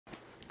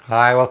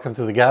Hi, welcome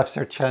to the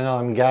Gabster channel.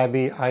 I'm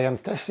Gabby. I am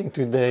testing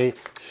today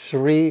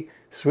 3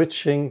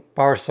 switching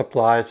power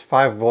supplies,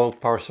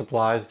 5-volt power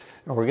supplies,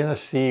 and we're going to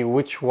see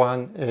which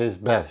one is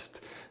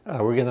best.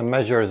 We're going to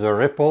measure the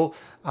ripple.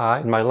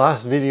 In my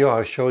last video,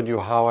 I showed you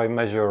how I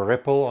measure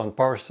ripple on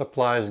power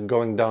supplies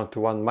going down to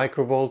 1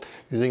 microvolt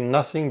using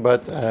nothing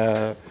but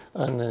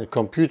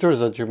computers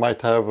that you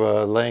might have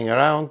laying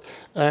around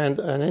and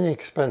an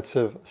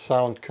inexpensive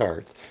sound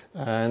card.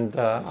 And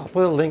I'll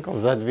put a link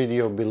of that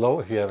video below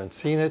if you haven't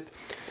seen it.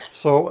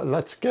 So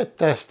let's get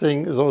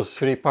testing those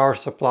 3 power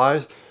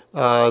supplies.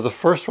 The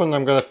first one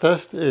I'm going to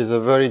test is a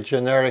very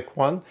generic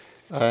one,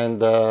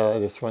 and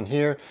this one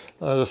here.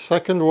 The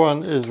second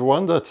one is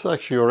one that's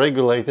actually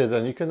regulated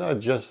and you can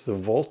adjust the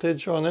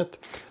voltage on it.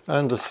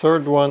 And the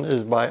third one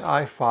is by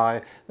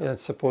iFi, and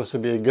it's supposed to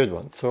be a good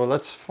one. So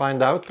let's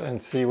find out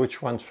and see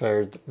which one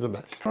fared the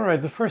best. All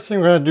right, the first thing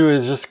we're going to do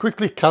is just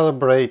quickly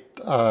calibrate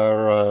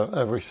our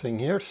everything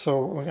here.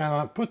 So we're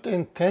going to put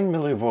in 10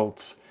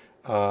 millivolts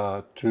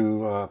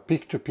to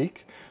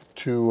peak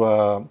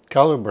to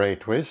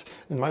calibrate with.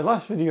 In my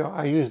last video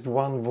I used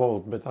 1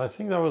 volt, but I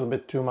think that was a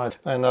bit too much,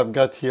 and I've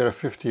got here a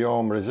 50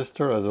 ohm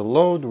resistor as a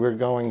load. We're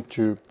going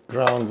to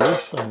ground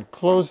this and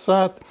close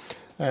that,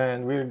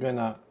 and we're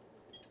gonna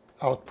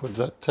output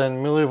that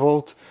 10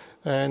 millivolt,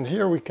 and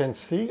here we can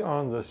see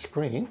on the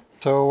screen.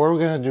 So what we're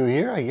gonna do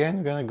here, again,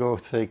 we're gonna go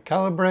say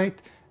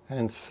calibrate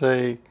and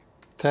say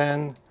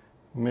 10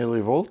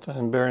 millivolt,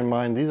 and bear in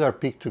mind these are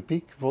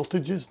peak-to-peak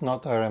voltages,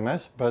 not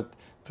RMS, but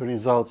the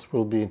results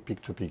will be in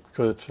peak-to-peak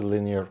because it's a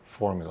linear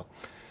formula.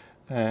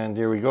 And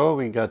here we go,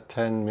 we got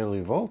 10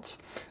 millivolts,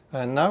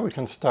 and now we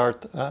can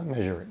start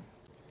measuring.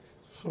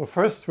 So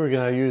first we're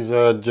going to use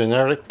a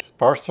generic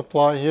power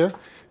supply here.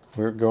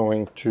 We're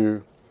going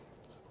to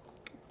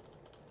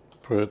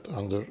put it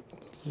under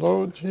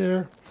load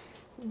here.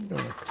 I'm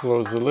going to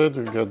close the lid.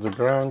 We've got the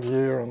ground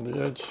here on the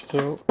edge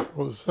still.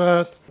 Close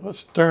that.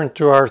 Let's turn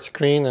to our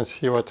screen and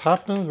see what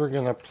happens. We're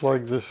going to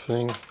plug this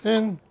thing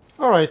in.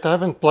 Alright, I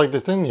haven't plugged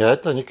it in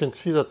yet, and you can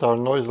see that our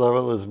noise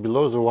level is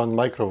below the 1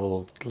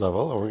 microvolt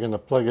level. We're going to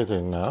plug it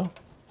in now.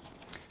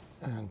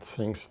 And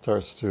things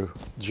starts to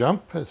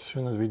jump as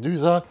soon as we do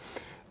that.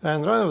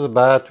 And right off the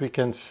bat, we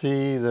can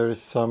see there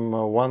is some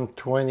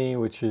 120,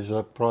 which is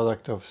a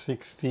product of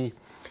 60,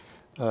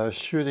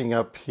 shooting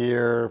up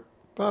here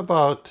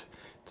about,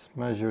 let's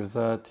measure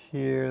that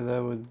here,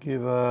 that would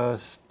give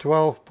us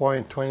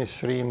 12.23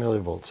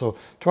 millivolts. So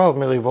 12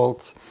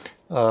 millivolts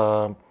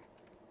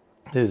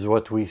is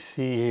what we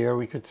see here.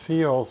 We could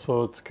see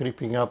also it's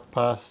creeping up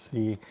past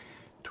the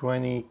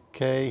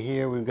 20K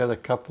here. We've got a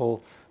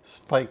couple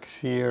spikes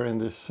here in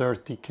the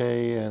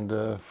 30K and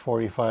the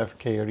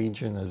 45K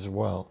region as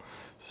well.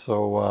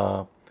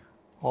 So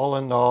all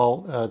in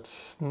all,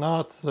 it's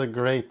not the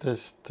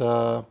greatest.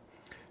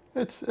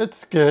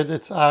 It's good,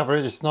 it's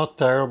average, it's not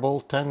terrible.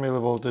 10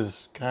 millivolt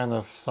is kind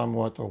of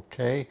somewhat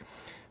okay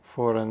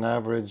for an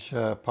average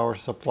power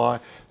supply.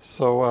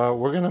 So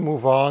we're going to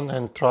move on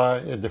and try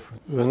a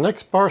different. The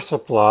next power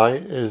supply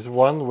is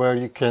one where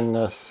you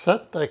can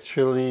set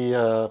actually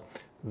the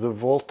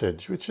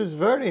voltage, which is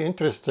very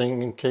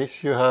interesting in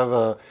case you have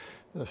a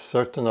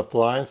certain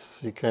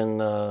appliance. You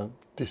can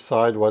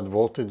decide what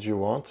voltage you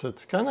want, so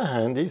it's kind of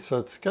handy. So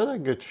it's got a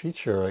good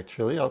feature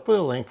actually. I'll put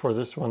a link for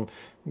this one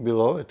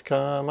below. It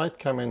might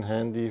come in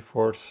handy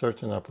for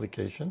certain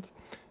applications.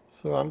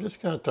 So I'm just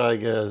going to try to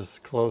get as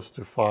close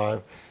to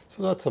 5.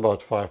 So that's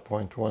about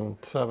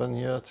 5.17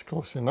 here. It's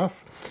close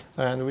enough.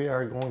 And we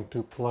are going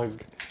to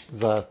plug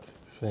that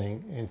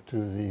thing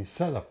into the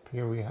setup.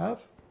 Here we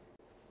have.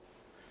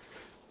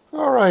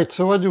 All right,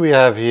 so what do we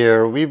have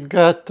here? We've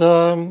got,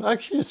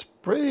 actually it's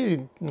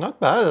pretty, not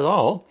bad at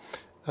all.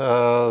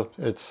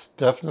 It's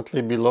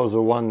definitely below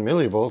the 1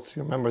 millivolts.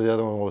 You remember the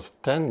other one was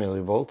 10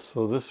 millivolts.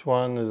 So this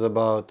one is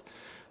about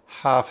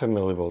half a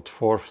millivolt,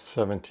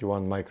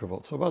 471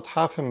 microvolts, so about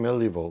half a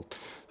millivolt.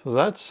 So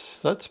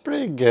that's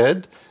pretty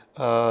good.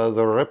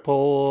 The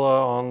ripple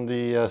on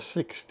the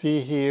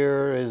 60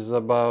 here is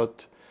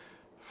about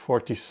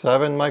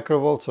 47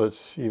 microvolts, so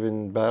it's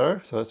even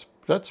better. So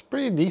that's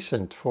pretty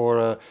decent for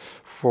a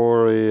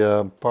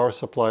power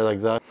supply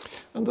like that.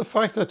 And the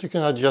fact that you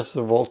can adjust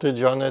the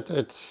voltage on it,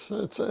 that's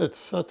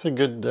a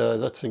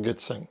good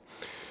thing.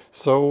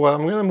 So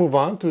I'm going to move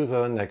on to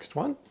the next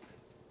one.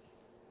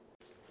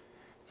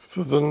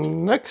 So the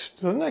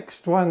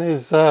next one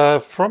is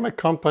from a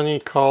company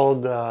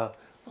called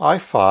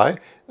iFi,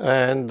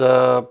 and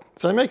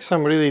they make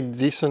some really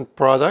decent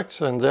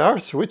products, and they are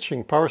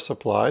switching power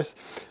supplies,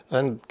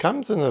 and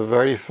comes in a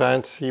very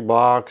fancy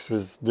box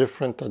with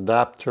different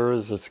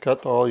adapters. It's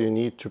got all you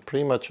need to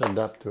pretty much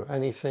adapt to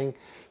anything,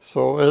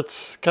 so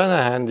it's kind of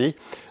handy.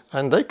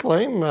 And they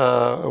claim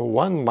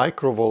 1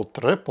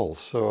 microvolt ripple,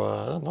 so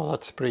I don't know,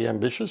 that's pretty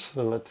ambitious.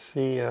 So let's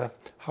see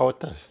how it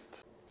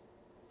tests.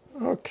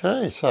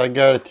 Okay, so I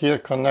got it here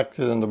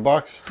connected in the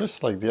box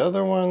just like the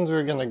other ones.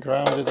 We're going to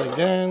ground it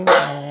again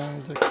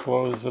and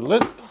close the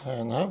lid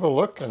and have a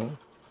look and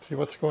see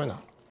what's going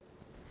on.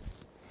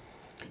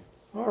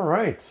 All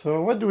right,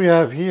 so what do we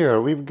have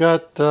here? We've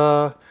got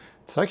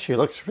It actually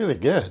looks really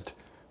good.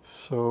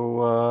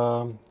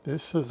 So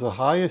this is the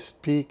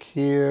highest peak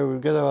here.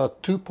 We've got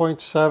about 2.7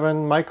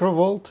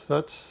 microvolt.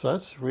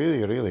 That's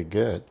really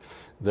good.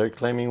 They're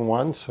claiming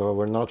 1, so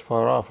we're not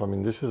far off. I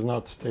mean, this is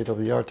not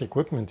state-of-the-art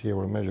equipment here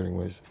we're measuring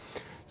with.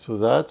 So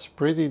that's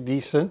pretty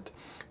decent.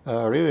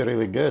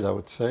 Really good, I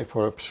would say,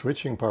 for a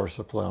switching power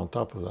supply on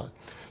top of that.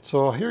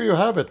 So here you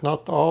have it.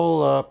 Not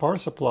all power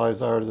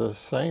supplies are the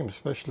same,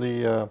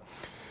 especially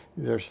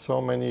there's so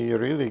many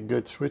really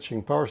good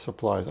switching power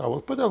supplies. I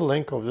will put a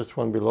link of this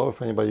one below if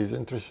anybody's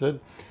interested.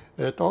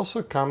 It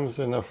also comes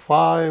in a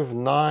 5,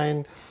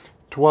 9,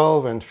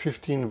 12 and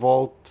 15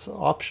 volt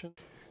option.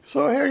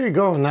 So here you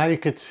go. Now you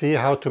could see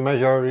how to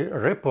measure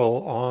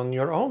ripple on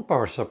your own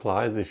power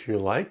supplies if you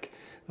like,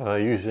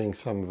 using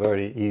some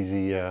very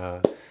easy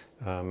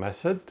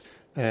method.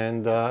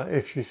 And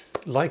if you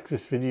like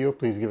this video,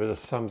 please give it a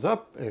thumbs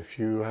up. If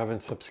you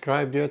haven't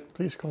subscribed yet,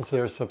 please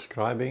consider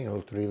subscribing. It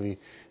would really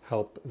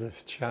help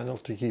this channel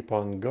to keep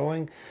on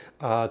going.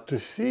 To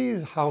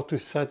see how to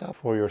set up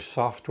for your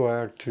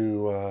software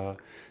to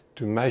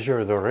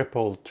measure the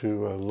ripple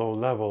to a low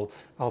level,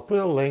 I'll put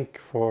a link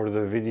for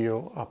the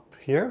video up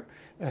here.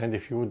 And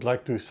if you would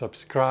like to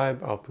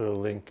subscribe, I'll put a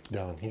link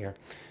down here.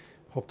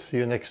 Hope to see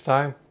you next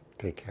time.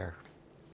 Take care.